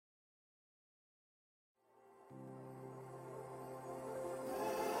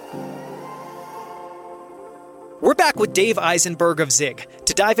We're back with Dave Eisenberg of Zigg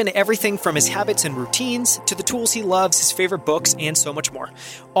to dive into everything from his habits and routines to the tools he loves, his favorite books, and so much more,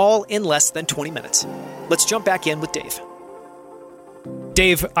 all in less than 20 minutes. Let's jump back in with Dave.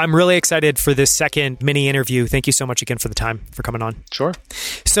 Dave, I'm really excited for this second mini interview. Thank you so much again for the time for coming on. Sure.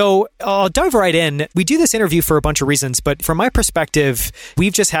 So I'll dive right in. We do this interview for a bunch of reasons, but from my perspective,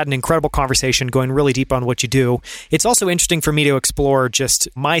 we've just had an incredible conversation going really deep on what you do. It's also interesting for me to explore just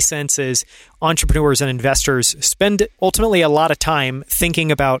my sense is entrepreneurs and investors spend ultimately a lot of time thinking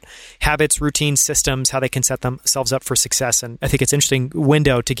about habits, routines, systems, how they can set themselves up for success. And I think it's an interesting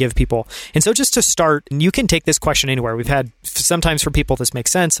window to give people. And so just to start, you can take this question anywhere. We've had sometimes for people this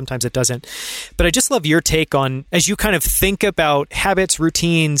makes sense, sometimes it doesn't. But I just love your take on, as you kind of think about habits,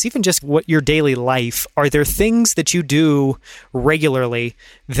 routines, even just what your daily life, are there things that you do regularly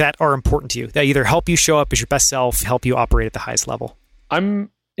that are important to you, that either help you show up as your best self, help you operate at the highest level? I'm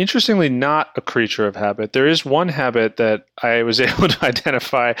interestingly not a creature of habit. There is one habit that I was able to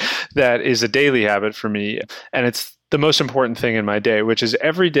identify that is a daily habit for me, and it's the most important thing in my day, which is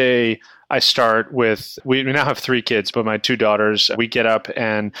every day I start with, we now have 3 kids, but my 2 daughters, we get up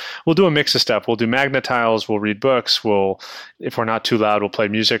and we'll do a mix of stuff. We'll do magnetiles, we'll read books, if we're not too loud, we'll play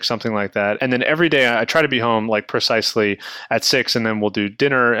music, something like that. And then every day I try to be home like precisely at 6, and then we'll do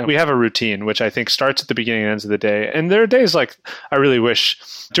dinner. And we have a routine, which I think starts at the beginning and ends of the day. And there are days like I really wish,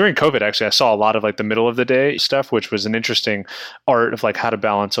 during COVID, actually, I saw a lot of like the middle of the day stuff, which was an interesting art of like how to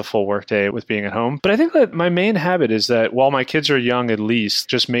balance a full workday with being at home. But I think that my main habit is that while my kids are young, at least,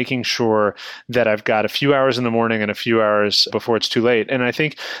 just making sure that I've got a few hours in the morning and a few hours before it's too late. And I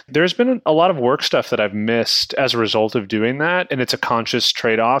think there's been a lot of work stuff that I've missed as a result of doing that. And it's a conscious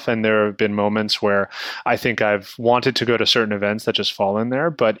trade-off. And there have been moments where I think I've wanted to go to certain events that just fall in there.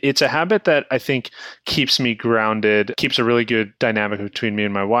 But it's a habit that I think keeps me grounded, keeps a really good dynamic between me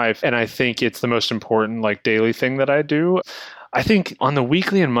and my wife. And I think it's the most important like daily thing that I do. I think on the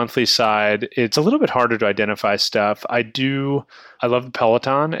weekly and monthly side, it's a little bit harder to identify stuff. I love the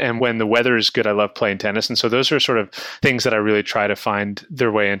Peloton, and when the weather is good, I love playing tennis. And so those are sort of things that I really try to find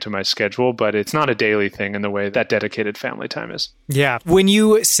their way into my schedule, but it's not a daily thing in the way that dedicated family time is. Yeah. When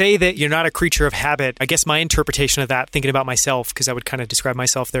you say that you're not a creature of habit, I guess my interpretation of that, thinking about myself, because I would kind of describe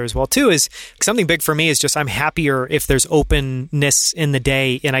myself there as well too, is something big for me is just I'm happier if there's openness in the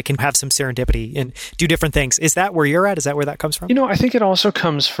day and I can have some serendipity and do different things. Is that where you're at? Is that where that comes from? I think it also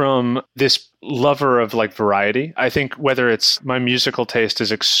comes from this lover of like variety. I think whether it's my musical taste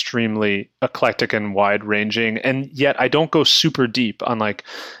is extremely eclectic and wide ranging, and yet I don't go super deep on like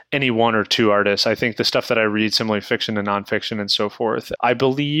any one or two artists. I think the stuff that I read, similarly fiction and nonfiction and so forth, I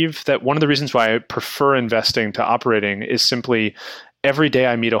believe that one of the reasons why I prefer investing to operating is simply every day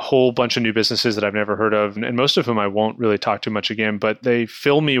I meet a whole bunch of new businesses that I've never heard of, and most of whom I won't really talk too much again, but they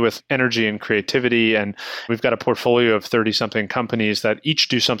fill me with energy and creativity. And we've got a portfolio of 30-something companies that each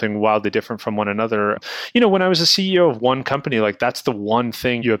do something wildly different from one another. When I was a CEO of one company, like that's the one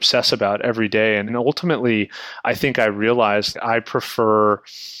thing you obsess about every day. And ultimately, I think I realized I prefer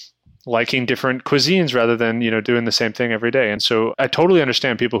liking different cuisines rather than, doing the same thing every day. And so I totally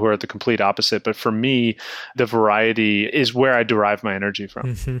understand people who are the complete opposite. But for me, the variety is where I derive my energy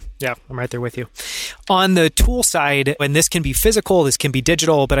from. Mm-hmm. Yeah, I'm right there with you. On the tool side, and this can be physical, this can be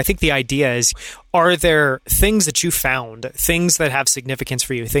digital, but I think the idea is, are there things that you found, things that have significance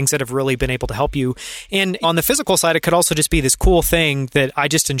for you, things that have really been able to help you? And on the physical side, it could also just be this cool thing that I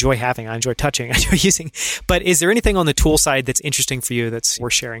just enjoy having, I enjoy touching, I enjoy using. But is there anything on the tool side that's interesting for you that's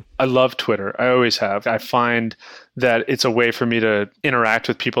worth sharing? I love Twitter. I always have. I find that it's a way for me to interact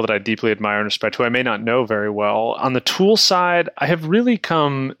with people that I deeply admire and respect, who I may not know very well. On the tool side, I have really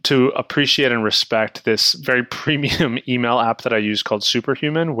come to appreciate and respect this very premium email app that I use called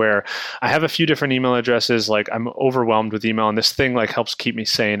Superhuman, where I have a few different email addresses. Like I'm overwhelmed with email, and this thing like helps keep me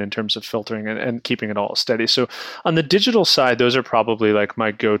sane in terms of filtering and keeping it all steady. So on the digital side, those are probably like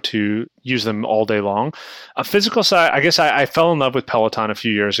my go-to, use them all day long. A physical side, I guess I fell in love with Peloton a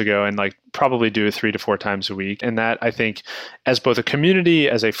few years ago and like probably do it 3 to 4 times a week. And that, I think, as both a community,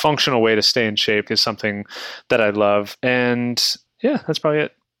 as a functional way to stay in shape, is something that I love. And yeah, that's probably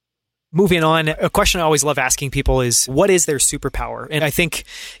it. Moving on, a question I always love asking people is, what is their superpower? And I think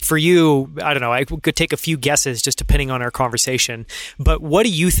for you, I don't know, I could take a few guesses just depending on our conversation, but what do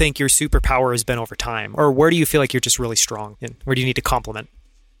you think your superpower has been over time? Or where do you feel like you're just really strong? And where do you need to complement?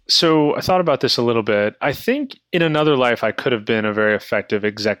 So I thought about this a little bit. I think in another life, I could have been a very effective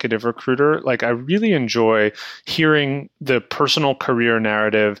executive recruiter. Like I really enjoy hearing the personal career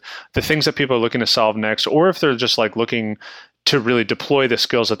narrative, the things that people are looking to solve next, or if they're just like looking to really deploy the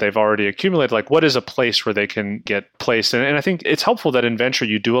skills that they've already accumulated. Like, what is a place where they can get placed? And I think it's helpful that in venture,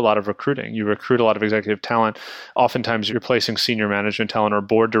 you do a lot of recruiting. You recruit a lot of executive talent. Oftentimes, you're placing senior management talent, or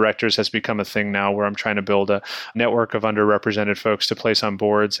board directors has become a thing now where I'm trying to build a network of underrepresented folks to place on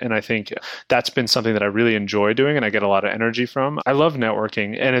boards. And I think that's been something that I really enjoy doing and I get a lot of energy from. I love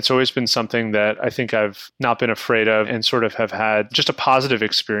networking, and it's always been something that I think I've not been afraid of and sort of have had just a positive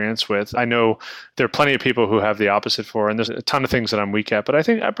experience with. I know there are plenty of people who have the opposite for, and there's a ton of things that I'm weak at, but I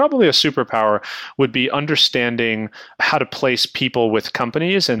think probably a superpower would be understanding how to place people with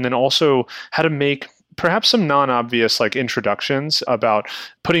companies, and then also how to make perhaps some non-obvious like introductions about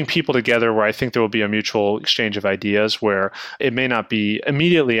putting people together where I think there will be a mutual exchange of ideas, where it may not be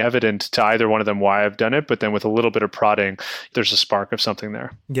immediately evident to either one of them why I've done it, but then with a little bit of prodding, there's a spark of something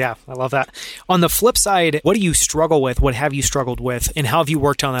there. Yeah, I love that. On the flip side, what do you struggle with? What have you struggled with? And how have you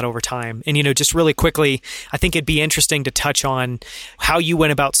worked on that over time? And, just really quickly, I think it'd be interesting to touch on how you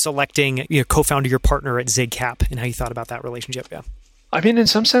went about selecting co-founder your partner at Zigg and how you thought about that relationship. Yeah. I mean, in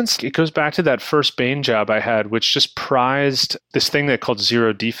some sense, it goes back to that first Bain job I had, which just prized this thing they called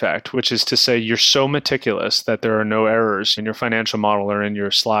zero defect, which is to say you're so meticulous that there are no errors in your financial model or in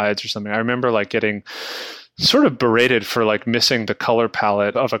your slides or something. I remember like getting sort of berated for like missing the color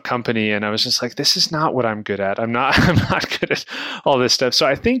palette of a company. And I was just like, this is not what I'm good at. I'm not good at all this stuff. So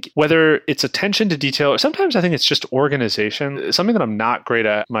I think whether it's attention to detail, or sometimes I think it's just organization, something that I'm not great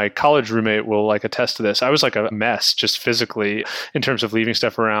at. My college roommate will like attest to this. I was like a mess just physically in terms of leaving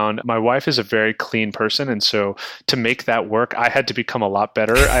stuff around. My wife is a very clean person. And so to make that work, I had to become a lot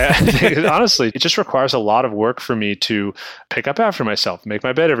better. I think, honestly, it just requires a lot of work for me to pick up after myself, make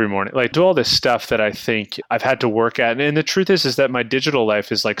my bed every morning, like do all this stuff that I think I've had to work at. And the truth is that my digital life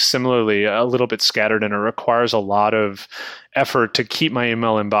is like similarly a little bit scattered, and it requires a lot of effort to keep my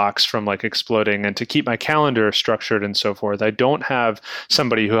email inbox from like exploding and to keep my calendar structured and so forth. I don't have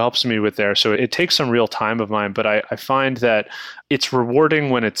somebody who helps me with there. So it takes some real time of mine, but I find that it's rewarding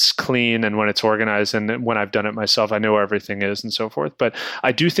when it's clean and when it's organized, and when I've done it myself, I know where everything is and so forth. But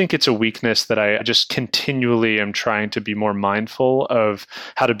I do think it's a weakness that I just continually am trying to be more mindful of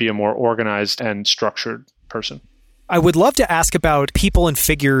how to be a more organized and structured person. I would love to ask about people and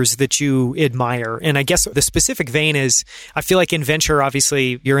figures that you admire. And I guess the specific vein is, I feel like in venture,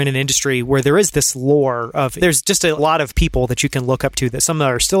 obviously, you're in an industry where there is this lore of, there's just a lot of people that you can look up to, that some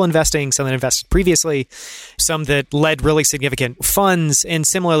are still investing, some that invested previously, some that led really significant funds, and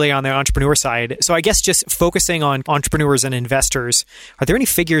similarly on the entrepreneur side. So I guess just focusing on entrepreneurs and investors, are there any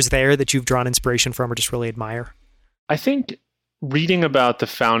figures there that you've drawn inspiration from or just really admire? I think reading about the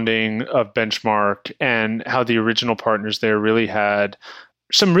founding of Benchmark and how the original partners there really had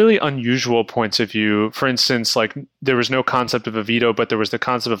some really unusual points of view. For instance, like there was no concept of a veto, but there was the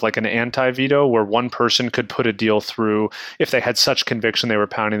concept of like an anti-veto where one person could put a deal through if they had such conviction they were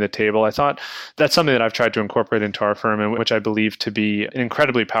pounding the table. I thought that's something that I've tried to incorporate into our firm, and which I believe to be an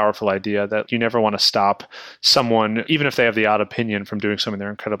incredibly powerful idea, that you never want to stop someone, even if they have the odd opinion, from doing something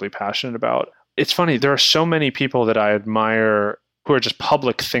they're incredibly passionate about. It's funny, there are so many people that I admire who are just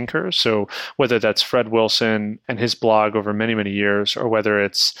public thinkers. So whether that's Fred Wilson and his blog over many, many years, or whether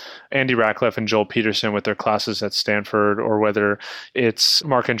it's Andy Ratcliffe and Joel Peterson with their classes at Stanford, or whether it's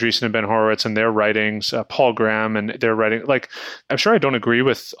Mark Andreessen and Ben Horowitz and their writings, Paul Graham and their writing. Like, I'm sure I don't agree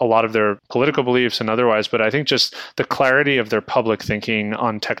with a lot of their political beliefs and otherwise, but I think just the clarity of their public thinking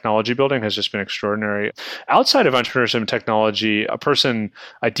on technology building has just been extraordinary. Outside of entrepreneurship and technology, a person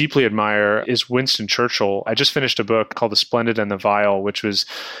I deeply admire is Winston Churchill. I just finished a book called The Splendid and the Vile, which was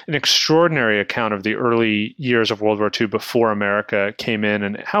an extraordinary account of the early years of World War II before America came in,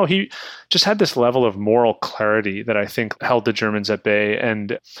 and how he just had this level of moral clarity that I think held the Germans at bay.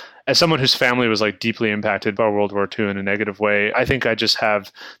 And as someone whose family was like deeply impacted by World War II in a negative way, I think I just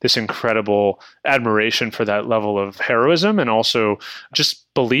have this incredible admiration for that level of heroism and also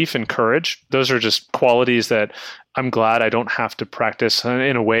just belief and courage. Those are just qualities that I'm glad I don't have to practice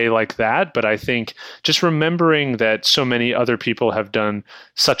in a way like that. But I think just remembering that so many other people have done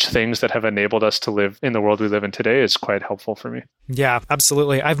such things that have enabled us to live in the world we live in today is quite helpful for me. Yeah,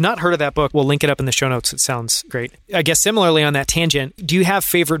 absolutely. I've not heard of that book. We'll link it up in the show notes. It sounds great. I guess similarly on that tangent, do you have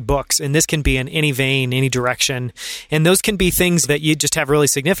favorite books? And this can be in any vein, any direction. And those can be things that you just have really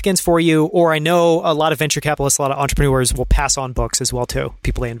significance for you. Or I know a lot of venture capitalists, a lot of entrepreneurs will pass on books as well too.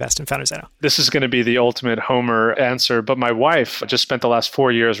 People they invest in, founders I know. This is going to be the ultimate Homer answer, but my wife just spent the last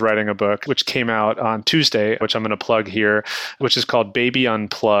 4 years writing a book, which came out on Tuesday, which I'm going to plug here, which is called Baby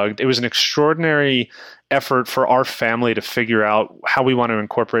Unplugged. It was an extraordinary effort for our family to figure out how we want to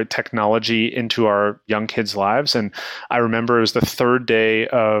incorporate technology into our young kids' lives. And I remember it was the third day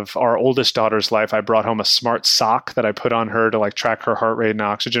of our oldest daughter's life. I brought home a smart sock that I put on her to like track her heart rate and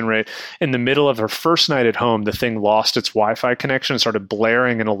oxygen rate. In the middle of her first night at home, the thing lost its Wi-Fi connection and started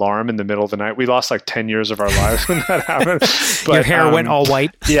blaring an alarm in the middle of the night. We lost like 10 years of our lives when that happened. But, your hair went all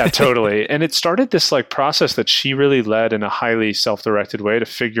white. Yeah, totally. And it started this like process that she really led in a highly self-directed way to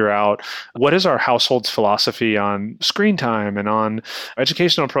figure out what is our household's philosophy on screen time and on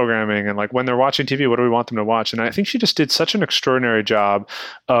educational programming, and like when they're watching TV, what do we want them to watch? And I think she just did such an extraordinary job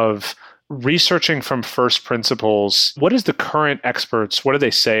of researching from first principles. What is the current experts? What do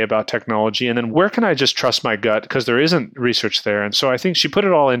they say about technology? And then where can I just trust my gut? Because there isn't research there. And so I think she put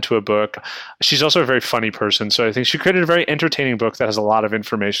it all into a book. She's also a very funny person. So I think she created a very entertaining book that has a lot of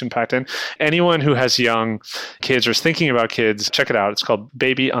information packed in. Anyone who has young kids or is thinking about kids, check it out. It's called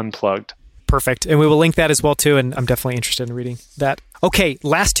Baby Unplugged. Perfect. And we will link that as well too. And I'm definitely interested in reading that. Okay,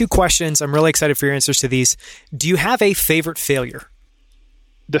 last two questions. I'm really excited for your answers to these. Do you have a favorite failure?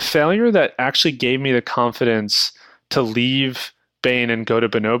 The failure that actually gave me the confidence to leave Bain and go to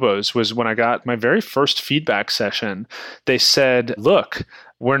Bonobos was when I got my very first feedback session. They said, look,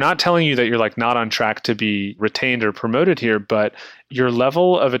 we're not telling you that you're like not on track to be retained or promoted here, but your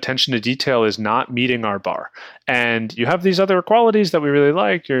level of attention to detail is not meeting our bar. And you have these other qualities that we really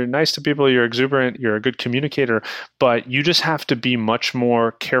like. You're nice to people, you're exuberant, you're a good communicator, but you just have to be much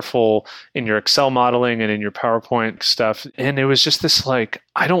more careful in your Excel modeling and in your PowerPoint stuff. And it was just this like,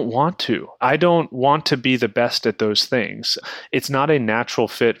 I don't want to. I don't want to be the best at those things. It's not a natural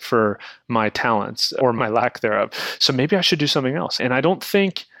fit for my talents or my lack thereof. So maybe I should do something else. And I don't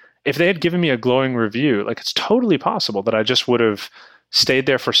think if they had given me a glowing review, like it's totally possible that I just would have stayed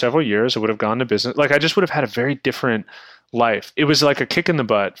there for several years. I would have gone to business. Like I just would have had a very different life. It was like a kick in the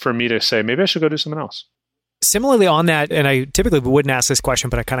butt for me to say, maybe I should go do something else. Similarly on that, and I typically wouldn't ask this question,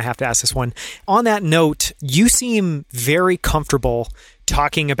 but I kind of have to ask this one. On that note, you seem very comfortable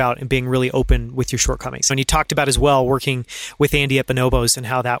talking about and being really open with your shortcomings. And you talked about as well working with Andy at Bonobos and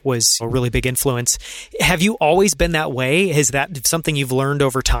how that was a really big influence. Have you always been that way? Is that something you've learned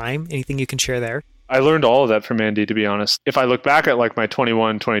over time? Anything you can share there? I learned all of that from Andy, to be honest. If I look back at like my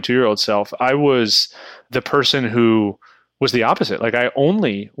 21, 22-year-old self, I was the person who was the opposite. Like I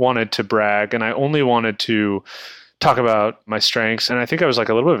only wanted to brag and I only wanted to talk about my strengths. And I think I was like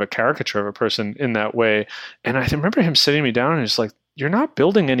a little bit of a caricature of a person in that way. And I remember him sitting me down and he's like, you're not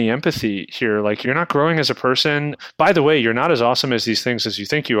building any empathy here. Like you're not growing as a person. By the way, you're not as awesome as these things as you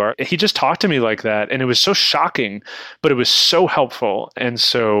think you are. He just talked to me like that. And it was so shocking, but it was so helpful. And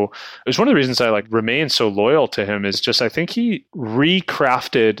so it was one of the reasons I like remain so loyal to him is just, I think he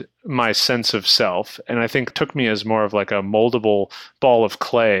recrafted my sense of self. And I think took me as more of like a moldable ball of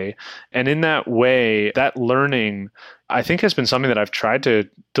clay. And in that way, that learning, I think has been something that I've tried to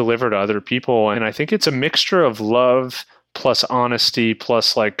deliver to other people. And I think it's a mixture of love plus honesty,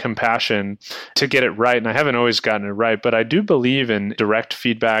 plus like compassion to get it right. And I haven't always gotten it right, but I do believe in direct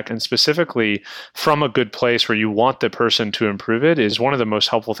feedback, and specifically from a good place where you want the person to improve it is one of the most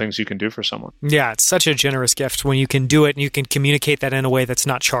helpful things you can do for someone. Yeah, it's such a generous gift when you can do it and you can communicate that in a way that's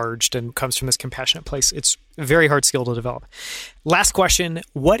not charged and comes from this compassionate place. It's a very hard skill to develop. Last question,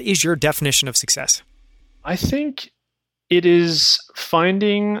 what is your definition of success? I think it is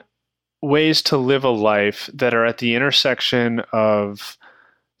finding ways to live a life that are at the intersection of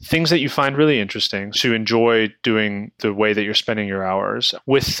things that you find really interesting, so you enjoy doing the way that you're spending your hours,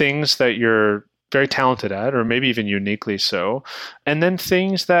 with things that you're very talented at, or maybe even uniquely so, and then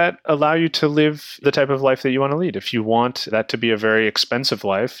things that allow you to live the type of life that you want to lead. If you want that to be a very expensive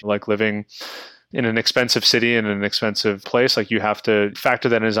life, like living in an expensive city in an expensive place, like you have to factor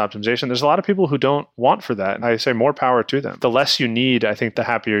that in as optimization. There's a lot of people who don't want for that. And I say more power to them. The less you need, I think the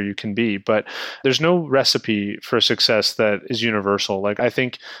happier you can be. But there's no recipe for success that is universal. Like I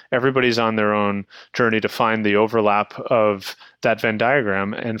think everybody's on their own journey to find the overlap of that Venn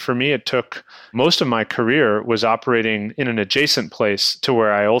diagram. And for me, it took most of my career was operating in an adjacent place to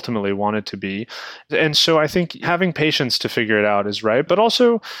where I ultimately wanted to be. And so I think having patience to figure it out is right, but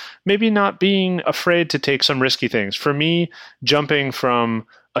also maybe not being afraid to take some risky things. For me, jumping from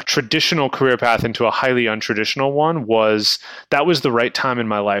a traditional career path into a highly untraditional one was the right time in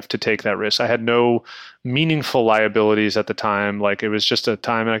my life to take that risk. I had no meaningful liabilities at the time. Like it was just a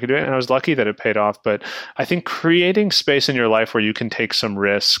time and I could do it. And I was lucky that it paid off. But I think creating space in your life where you can take some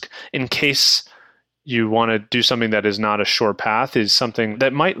risk in case you want to do something that is not a sure path is something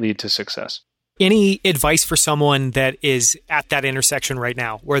that might lead to success. Any advice for someone that is at that intersection right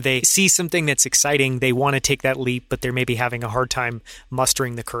now, where they see something that's exciting, they want to take that leap, but they're maybe having a hard time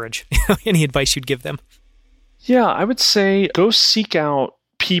mustering the courage? Any advice you'd give them? Yeah, I would say go seek out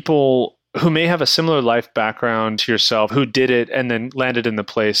people who may have a similar life background to yourself, who did it and then landed in the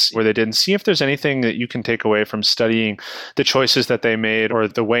place where they did, and see if there's anything that you can take away from studying the choices that they made or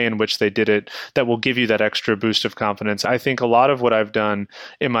the way in which they did it that will give you that extra boost of confidence. I think a lot of what I've done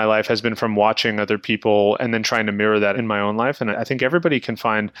in my life has been from watching other people and then trying to mirror that in my own life. And I think everybody can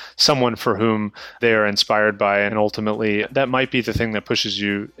find someone for whom they are inspired by, and ultimately that might be the thing that pushes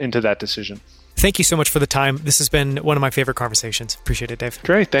you into that decision. Thank you so much for the time. This has been one of my favorite conversations. Appreciate it, Dave.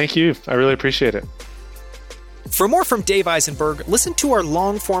 Great. Thank you. I really appreciate it. For more from Dave Eisenberg, listen to our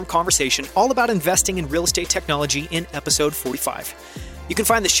long-form conversation all about investing in real estate technology in episode 45. You can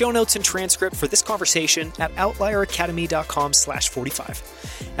find the show notes and transcript for this conversation at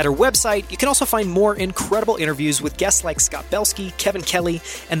outlieracademy.com/45. At our website, you can also find more incredible interviews with guests like Scott Belsky, Kevin Kelly,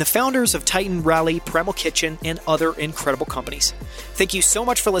 and the founders of Titan, Rally, Primal Kitchen, and other incredible companies. Thank you so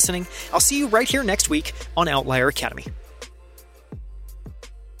much for listening. I'll see you right here next week on Outlier Academy.